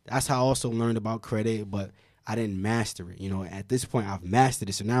that's how I also learned about credit, but I didn't master it. At this point, I've mastered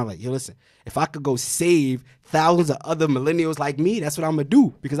it. So now, listen, if I could go save thousands of other millennials like me, that's what I'm going to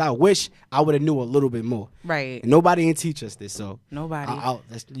do, because I wish I would have knew a little bit more. Right. And nobody didn't teach us this, so. Nobody.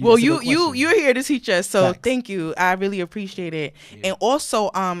 You're here to teach us, so thank you. I really appreciate it. Yeah. And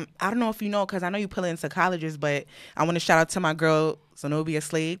also, I don't know if you know, because I know you pull into colleges, but I want to shout out to my girl, Zenobia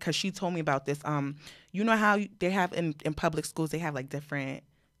Slade, because she told me about this. You know how they have in public schools, they have different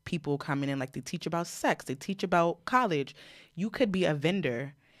people coming in, they teach about sex, they teach about college. You could be a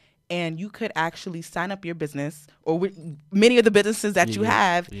vendor and you could actually sign up your business or with many of the businesses that you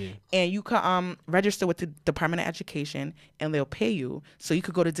have, and you could register with the Department of Education and they'll pay you. So you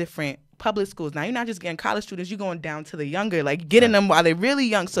could go to different public schools. Now you're not just getting college students, you're going down to the younger, getting them while they're really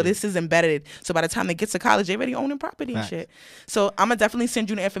young. So this is embedded. So by the time they get to college, they're already owning property and shit. So I'm gonna definitely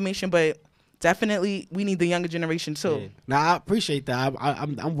send you the information, but definitely, we need the younger generation too. Yeah. Now I appreciate that.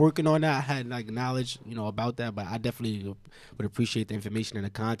 I'm working on that. I had knowledge, about that, but I definitely would appreciate the information and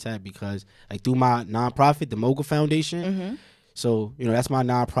the contact, because through my nonprofit, the Mogul Foundation. So that's my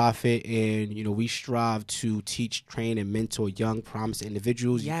nonprofit, and we strive to teach, train, and mentor young, promising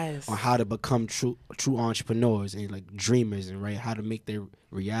individuals on how to become true entrepreneurs and dreamers, and how to make their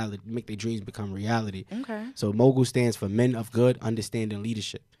dreams become reality. Okay. So Mogul stands for Men of Good Understanding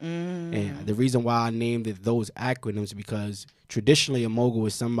Leadership. And the reason why I named it those acronyms is because traditionally a mogul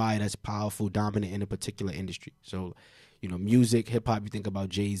is somebody that's powerful, dominant in a particular industry. So, music, hip hop, you think about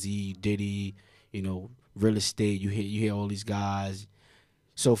Jay-Z, Diddy, real estate, you hear all these guys.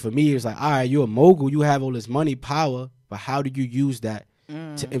 So for me, it's all right, you're a mogul, you have all this money, power, but how do you use that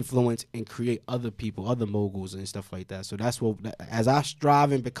to influence and create other people, other moguls and stuff like that? So that's what, as I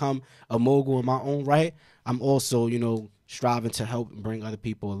strive and become a mogul in my own right, I'm also, striving to help and bring other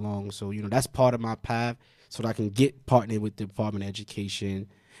people along. So, that's part of my path, so that I can get partnered with the Department of Education,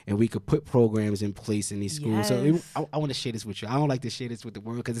 and we could put programs in place in these schools. Yes. So I want to share this with you. I don't like to share this with the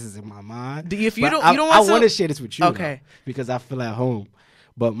world because this is in my mind. I want to share this with you, okay, because I feel at home.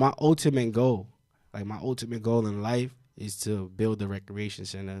 But my ultimate goal in life is to build a recreation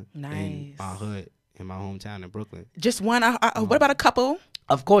center in my hood, in my hometown in Brooklyn. Just one. What about a couple?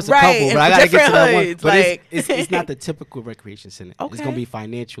 Of course, a Right, couple, and but I for gotta get to that different one. hoods, But like- it's not the typical recreation center. It's Okay. gonna be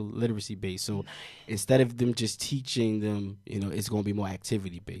financial literacy based. So instead of them just teaching them, it's gonna be more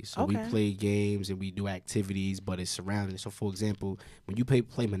activity based. So we Okay. play games and we do activities, but it's surrounded. So for example, when you play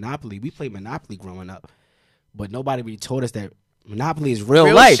Monopoly, we played Monopoly growing up, but nobody really told us that Monopoly is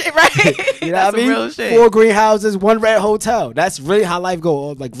real life. shit, right? You know That's what I mean? real shit. 4 greenhouses, 1 red hotel. That's really how life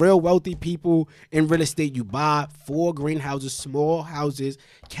goes. Like real wealthy people in real estate, you buy 4 greenhouses, small houses,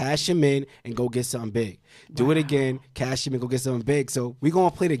 cash them in, and go get something big. Do it again, cash them in, go get something big. So we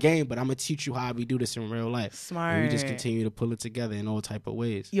gonna play the game, but I'm gonna teach you how we do this in real life. Smart. And we just continue to pull it together in all type of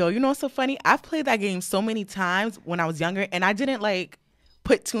ways. Yo, you know what's so funny? I've played that game so many times when I was younger, and I didn't like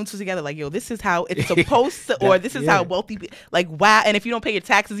put 2 and 2 together. Like, yo, this is how it's supposed to, or this is how wealthy, like, wow. And if you don't pay your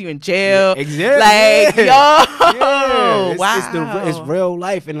taxes, you in jail. Exactly. Like, yo, Yeah. wow. It's real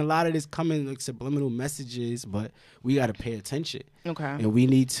life, and a lot of this coming like subliminal messages, but we got to pay attention. Okay. And we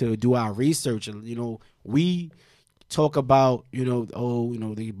need to do our research. And we talk about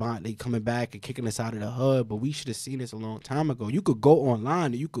they coming back and kicking us out of the hood, but we should have seen this a long time ago. You could go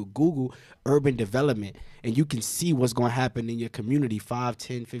online and you could Google urban development, and you can see what's going to happen in your community 5,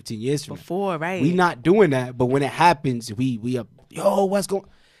 10, 15 years from now. Before, right? We not doing that, but when it happens, we up. Yo, what's going?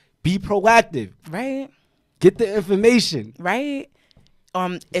 Be proactive. Right. Get the information. Right.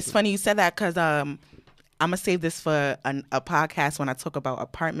 It's funny you said that because I'm gonna save this for a podcast when I talk about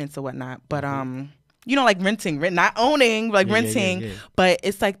apartments or whatnot. But like renting, not owning, like renting. Yeah. But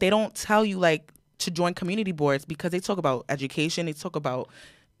it's like they don't tell you like to join community boards because they talk about education. They talk about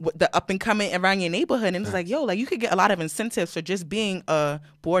the up and coming around your neighborhood, and it's like, yo, like you could get a lot of incentives for just being a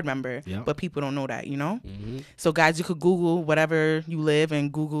board member, but people don't know that, So guys, you could Google whatever you live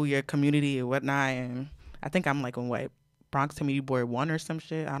and Google your community or whatnot, and I think I'm like on Bronx Community Board 1 or some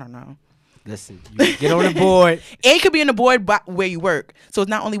shit. I don't know. Listen, you get on the board. And you could be on the board where you work, so it's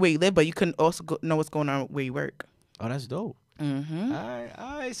not only where you live, but you can also know what's going on where you work. Oh, that's dope. Mm-hmm.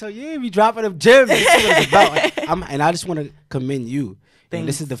 All right. So we dropping them gems. This is what it's about. And I just want to commend you. And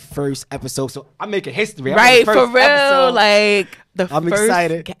this is the first episode, so I'm making history. Right, for real. Episode. Like I'm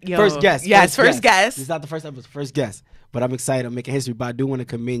excited. First guest. Yes, first guest. It's not the first episode, first guest. But I'm excited. I'm making history. But I do want to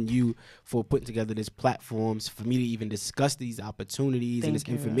commend you for putting together this platforms for me to even discuss these opportunities and this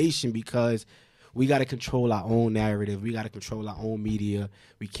information, because we got to control our own narrative. We got to control our own media.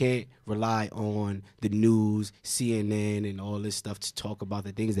 We can't rely on the news, CNN, and all this stuff to talk about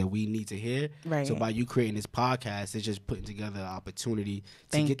the things that we need to hear. Right. So by you creating this podcast, it's just putting together an opportunity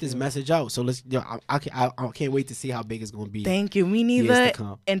to get this message out. So I can't wait to see how big it's going to be. Thank you. Me years neither. to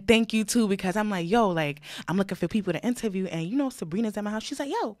come. And thank you too, because I'm like, yo, like I'm looking for people to interview, and Sabrina's at my house. She's like,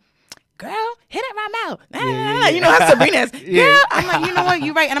 yo, girl, hit it right out. Yeah. You know how Sabrina is. Yeah. Girl, I'm like, you know what,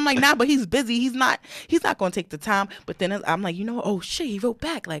 you're right. And I'm like, nah, but he's busy. He's not going to take the time. But then I'm like, oh shit, he wrote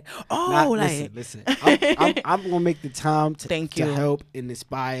back. Like, Listen. I'm gonna make the time to help and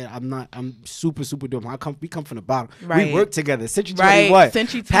inspire. I'm super dope. We come from the bottom. Right. We work together. Century Right. 21.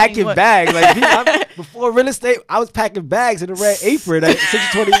 Century Packing 21. bags. Like before real estate, I was packing bags in a red apron at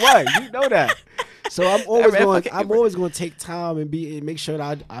Century 21. You know that. So I'm always going to take time and make sure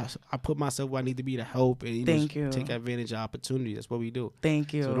that I put myself where I need to be to help and take advantage of opportunity. That's what we do.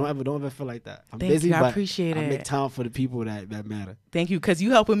 Thank you. So don't ever feel like that. I'm Thank busy, you. I but appreciate I it. make time for the people that matter. Thank you, because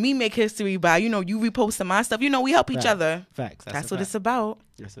you helping me make history by you reposting my stuff. We help each other. Facts. That's what it's about.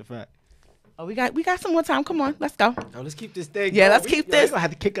 That's a fact. Oh, we got some more time. Come on, let's go. Oh, let's keep this thing. Yeah, going. let's keep this. You're gonna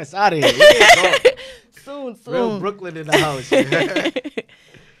have to kick us out of here. Soon. Real Brooklyn in the house.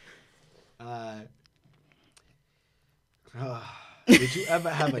 Did you ever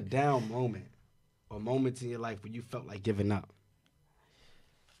have a down moment or moments in your life where you felt like giving up?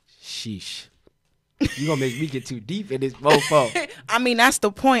 Sheesh. You gonna make me get too deep in this mofo. I mean, that's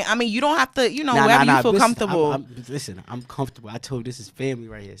the point. I mean, you don't have to, wherever you feel comfortable. Listen, I'm comfortable. I told you this is family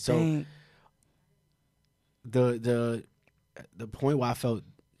right here. So Dang. the point where I felt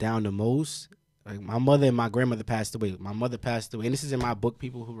down the most, like my mother and my grandmother passed away. My mother passed away, and this is in my book.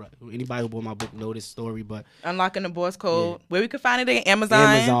 Anybody who bought my book know this story. But Unlocking the Boss Code, where we can find it at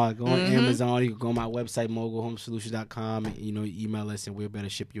Amazon. Go on Amazon. You can go on my website, mogulhomesolutions.com, and email us, and we'll better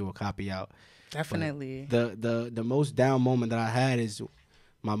ship you a copy out. Definitely. But the most down moment that I had is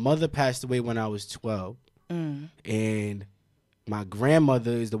my mother passed away when I was 12, and my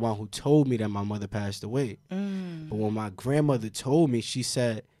grandmother is the one who told me that my mother passed away. But when my grandmother told me, she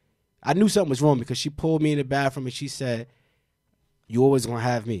said, I knew something was wrong because she pulled me in the bathroom and she said, "You always gonna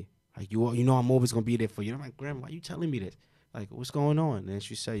have me. Like I'm always gonna be there for you." I'm like, "Grandma, why you telling me this? Like, what's going on?" And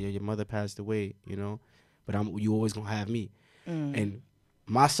she said, "Yeah, your mother passed away, but you always gonna have me." And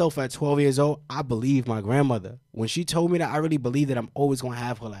myself at 12 years old, I believed my grandmother. When she told me that, I really believed that I'm always gonna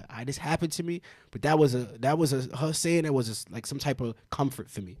have her. Like, this happened to me, but that was her saying that was like some type of comfort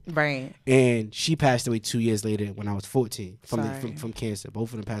for me. Right. And she passed away 2 years later when I was 14 from cancer.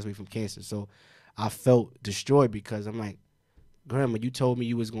 Both of them passed away from cancer. So I felt destroyed because I'm like, Grandma, you told me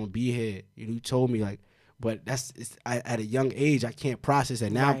you was gonna be here. You told me like, but at a young age I can't process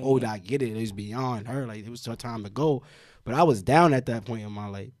that. Now I'm older, I get it. It was beyond her. Like, it was her time to go. But I was down at that point in my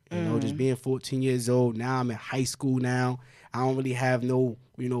life. You know, just being 14 years old. Now I'm in high school now. I don't really have no,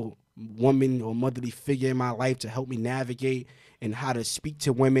 woman or motherly figure in my life to help me navigate and how to speak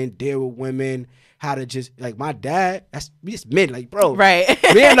to women, deal with women, how to just, like, my dad, we just men, like, bro. Right.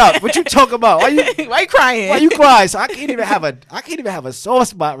 Man up. What you talking about? Why you crying? Why you crying? So I can't even have a sore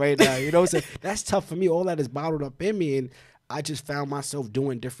spot right now, So that's tough for me. All that is bottled up in me, and I just found myself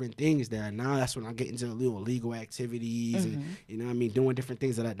doing different things there. Now that's when I get into little illegal activities and, doing different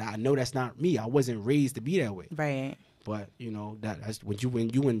things that I know that's not me. I wasn't raised to be that way. Right. But, that's when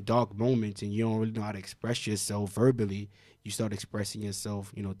you in dark moments and you don't really know how to express yourself verbally, you start expressing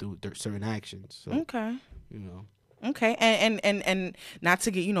yourself, through certain actions. So, okay. Okay, and not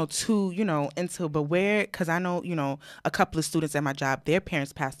to get too into, but because I know a couple of students at my job, their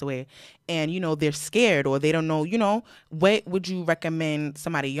parents passed away, and they're scared or they don't know. What would you recommend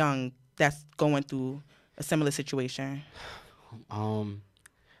somebody young that's going through a similar situation?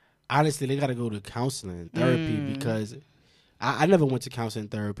 Honestly, they gotta go to counseling and therapy because I never went to counseling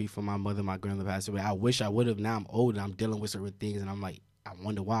therapy for my mother. My grandmother passed away. I wish I would have. Now I'm older. I'm dealing with certain things, and I'm like, I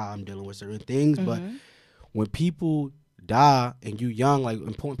wonder why I'm dealing with certain things, but. When people die and you young, like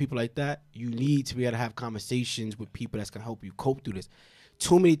important people like that, you need to be able to have conversations with people that's gonna help you cope through this.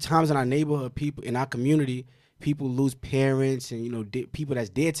 Too many times in our neighborhood, people in our community, people lose parents and people that's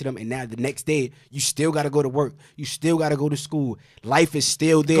dear to them, and now the next day you still got to go to work, you still got to go to school. Life is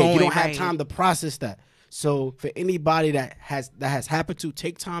still there. You don't have time to process that. So for anybody that has happened to,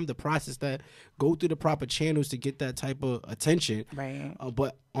 take time to process that. Go through the proper channels to get that type of attention. Right.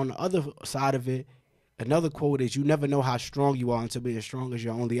 But on the other side of it. Another quote is, you never know how strong you are until being strong is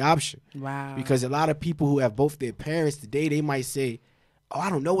your only option. Wow. Because a lot of people who have both their parents today, they might say, oh,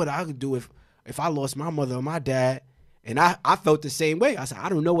 I don't know what I could do if I lost my mother or my dad. And I felt the same way. I said, I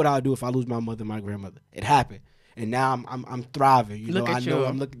don't know what I'll do if I lose my mother or my grandmother. It happened. And now I'm thriving.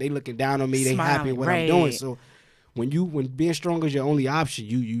 They looking down on me. They happy with what I'm doing. So when being strong is your only option,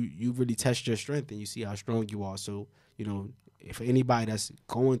 you really test your strength and you see how strong you are. So, if anybody that's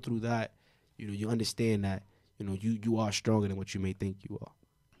going through that, you understand that, you are stronger than what you may think you are.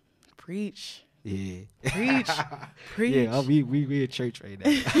 Preach. Yeah. Preach. Preach. Yeah, we at church right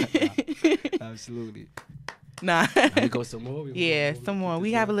now. Absolutely. Nah. We go some more? Some more.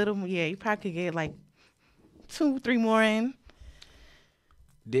 We have a little, you probably could get like 2-3 more in.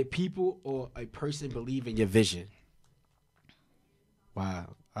 Did people or a person believe in your vision?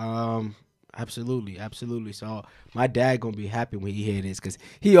 Wow. Absolutely. So my dad gonna be happy when he hear this because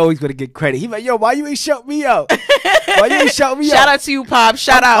he always gonna get credit. He like, yo, why you ain't shout me out? Why you ain't shout me out? Shout out to you, Pop.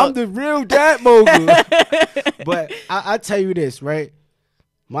 Shout out. I'm the real dad mogul. But I tell you this, right?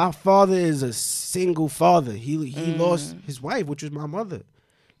 My father is a single father. He lost his wife, which was my mother,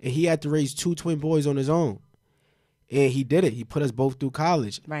 and he had to raise 2 twin boys on his own. And he did it. He put us both through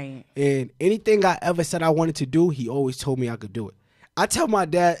college. Right. And anything I ever said I wanted to do, he always told me I could do it. I tell my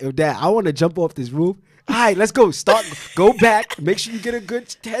dad, I want to jump off this roof. All right, let's go. Go back. Make sure you get a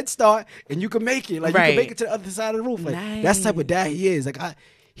good head start, and you can make it. Like, you can make it to the other side of the roof. Like, that's the type of dad he is. Like,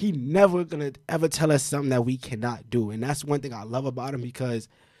 he never gonna ever tell us something that we cannot do. And that's one thing I love about him, because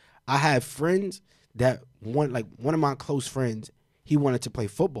I have friends that one of my close friends, he wanted to play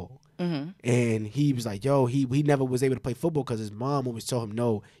football. Mm-hmm. And he was like, yo, he never was able to play football because his mom always told him,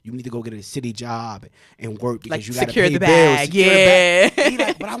 no, you need to go get a city job and work because you got to pay the bills. Bag. Yeah. He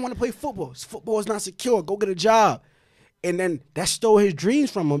like, but I want to play football. Football is not secure. Go get a job. And then that stole his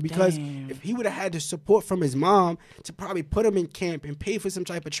dreams from him, because if he would have had the support from his mom to probably put him in camp and pay for some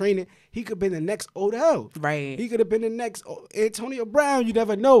type of training, he could have been the next Odell. Right. He could have been the next Antonio Brown. You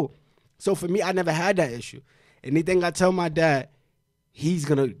never know. So for me, I never had that issue. Anything I tell my dad, he's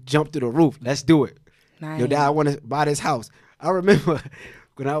going to jump through the roof. Let's do it. Nice. Yo, Dad, I want to buy this house. I remember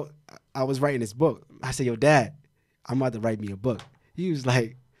when I was writing this book, I said, yo, Dad, I'm about to write me a book. He was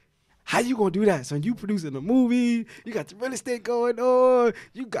like, how you going to do that, son? You producing a movie. You got the real estate going on.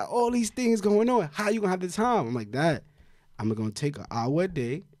 You got all these things going on. How you going to have the time? I'm like, Dad, I'm going to take an hour a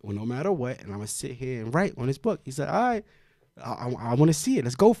day, or no matter what, and I'm going to sit here and write on this book. He said, all right, I want to see it.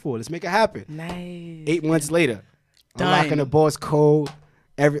 Let's go for it. Let's make it happen. Nice. 8 months later, Done. unlocking the boss code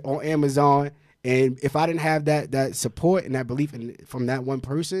on Amazon, And if I didn't have that support and that belief from that one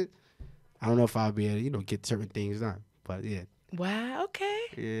person, I don't know if I'll be able to, get certain things done. But yeah. Wow. Okay.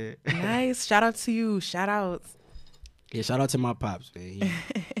 Yeah. Nice. Shout out to you. Shout outs. Yeah. Shout out to my pops, man.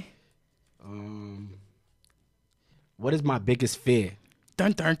 What is my biggest fear?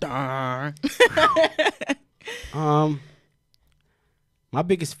 Dun dun dun. My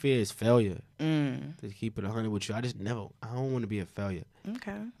biggest fear is failure. To keep it 100 with you, I don't want to be a failure.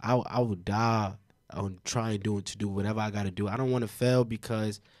 Okay. I will die on trying to do whatever I got to do. I don't want to fail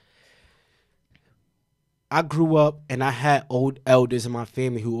because I grew up and I had old elders in my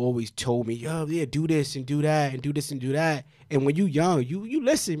family who always told me, yo, yeah, do this and do that and do this and do that. And when you young, you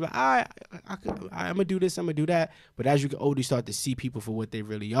listen, but I'm going to do this, I'm going to do that. But as you get older, you start to see people for what they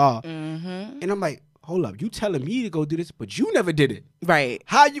really are. Mm-hmm. And I'm like, hold up, you telling me to go do this, but you never did it. Right.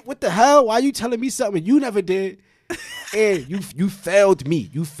 What the hell? Why you telling me something you never did? And you failed me.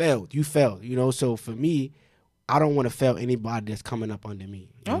 You failed. So for me, I don't want to fail anybody that's coming up under me.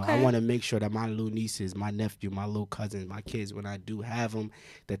 Okay. I want to make sure that my little nieces, my nephew, my little cousins, my kids, when I do have them,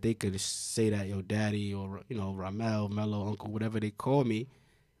 that they could say that, yo, daddy, or, Ramel, Mello, uncle, whatever they call me,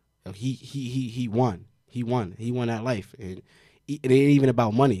 he won. He won that life. And it ain't even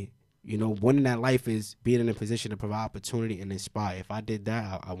about money. Winning that life is being in a position to provide opportunity and inspire. If I did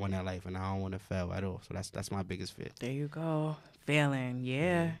that, I won that life, and I don't want to fail at all. So that's my biggest fear. There you go. Failing.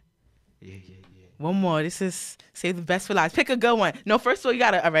 Yeah. Yeah. One more. This is save the best for last. Pick a good one. No, first of all, you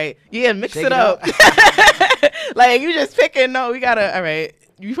gotta. All right. Yeah, mix Shake it up. Like you just picking. No, we gotta. All right.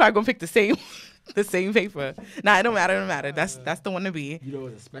 You probably gonna pick the same paper. Nah, it don't matter. That's the one to be. You know,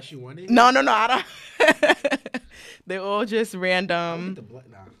 it's a special one. No. I don't. They're all just random. Did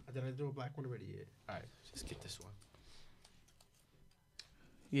I do a black one already? Yeah. All right. Just get this one.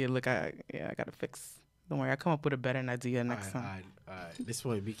 Yeah. Look, I gotta fix. Don't worry. I'll come up with a better idea next time. All right. This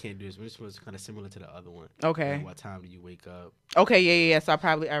one we can't do this. This one's kind of similar to the other one. Okay. Like, what time do you wake up? Okay. Yeah. So I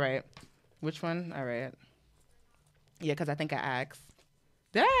probably. All right. Which one? All right. Yeah, because I think I asked.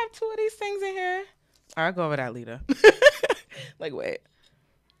 Did I have two of these things in here? All right, I'll go over that later. Like, wait.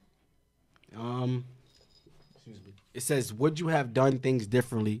 Excuse me. It says, would you have done things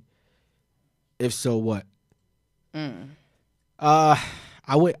differently? If so, what? I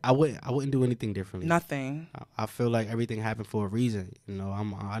wouldn't do anything differently. Nothing. I feel like everything happened for a reason.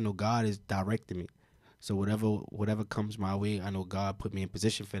 I know God is directing me. So whatever comes my way, I know God put me in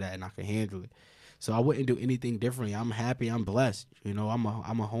position for that, and I can handle it. So I wouldn't do anything differently. I'm happy. I'm blessed. I'm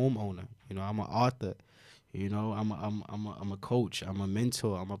a homeowner. I'm an author. I'm a coach. I'm a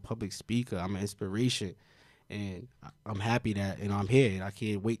mentor. I'm a public speaker. I'm an inspiration. And I'm happy that, I'm here. And I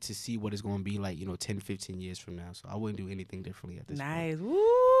can't wait to see what it's going to be like, 10, 15 years from now. So I wouldn't do anything differently at this point. Nice. Woo!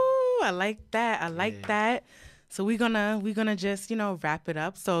 I like that. I like that. So we're gonna just, wrap it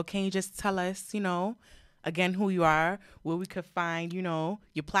up. So can you just tell us, again, who you are, where we could find, your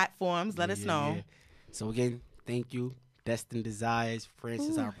platforms. Let us know. Yeah. So again, thank you. Destined Desires.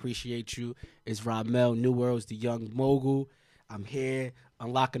 Francis, I appreciate you. It's Ramel, New World's the Young Mogul. I'm here.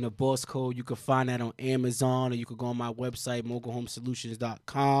 Unlocking the Boss Code. You can find that on Amazon, or you can go on my website,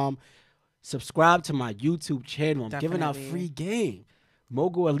 mogulhomesolutions.com. Subscribe to my YouTube channel. I'm giving out free game.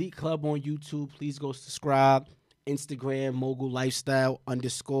 Mogul Elite Club on YouTube. Please go subscribe. Instagram, Mogul Lifestyle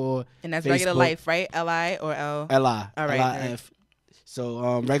 _ And that's Facebook. regular life, right? L-I or L? L-I. All right. L-I-F.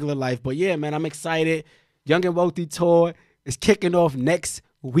 So, regular life. But yeah, man, I'm excited. Young and Wealthy Tour is kicking off next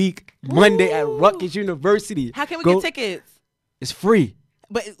week, Monday at Rutgers University. How can we get tickets? It's free.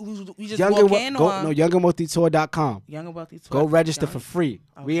 But you just walk in or? No, youngandwealthytour.com. Young and Wealthy Tour. Go register for free.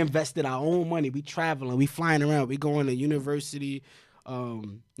 Okay. We invested our own money. We traveling. We flying around. We going to university.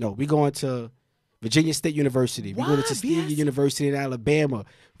 We going to Virginia State University. We going to Tuskegee University in Alabama.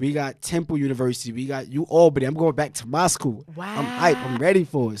 We got Temple University. We got Albany. I'm going back to my school. Wow. I'm hyped. I'm ready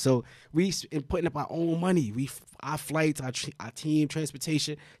for it. So we putting up our own money. Our flights, our team,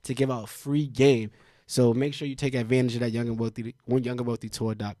 transportation to give out a free game. So make sure you take advantage of that Young and Wealthy on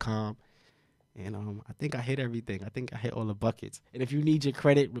youngandwealthytour.com. And I think I hit everything. I think I hit all the buckets. And if you need your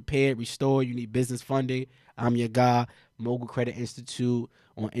credit repaired, restored, you need business funding, I'm your guy. Mogul Credit Institute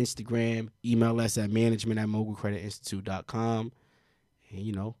on Instagram. Email us at management@mogulcreditinstitute.com.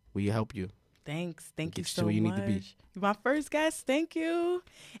 And, we help you. Thanks. Thank you so much. Need to be. You're my first guest. Thank you.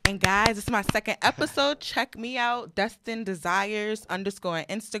 And guys, this is my second episode. Check me out, Destined Desires _ on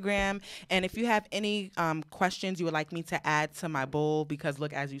Instagram. And if you have any questions you would like me to add to my bowl, because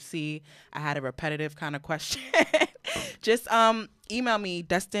look, as you see, I had a repetitive kind of question. Just email me,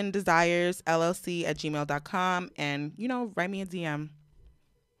 destinedDesiresLLC @gmail.com, and write me a DM.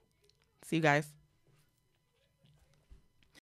 See you guys.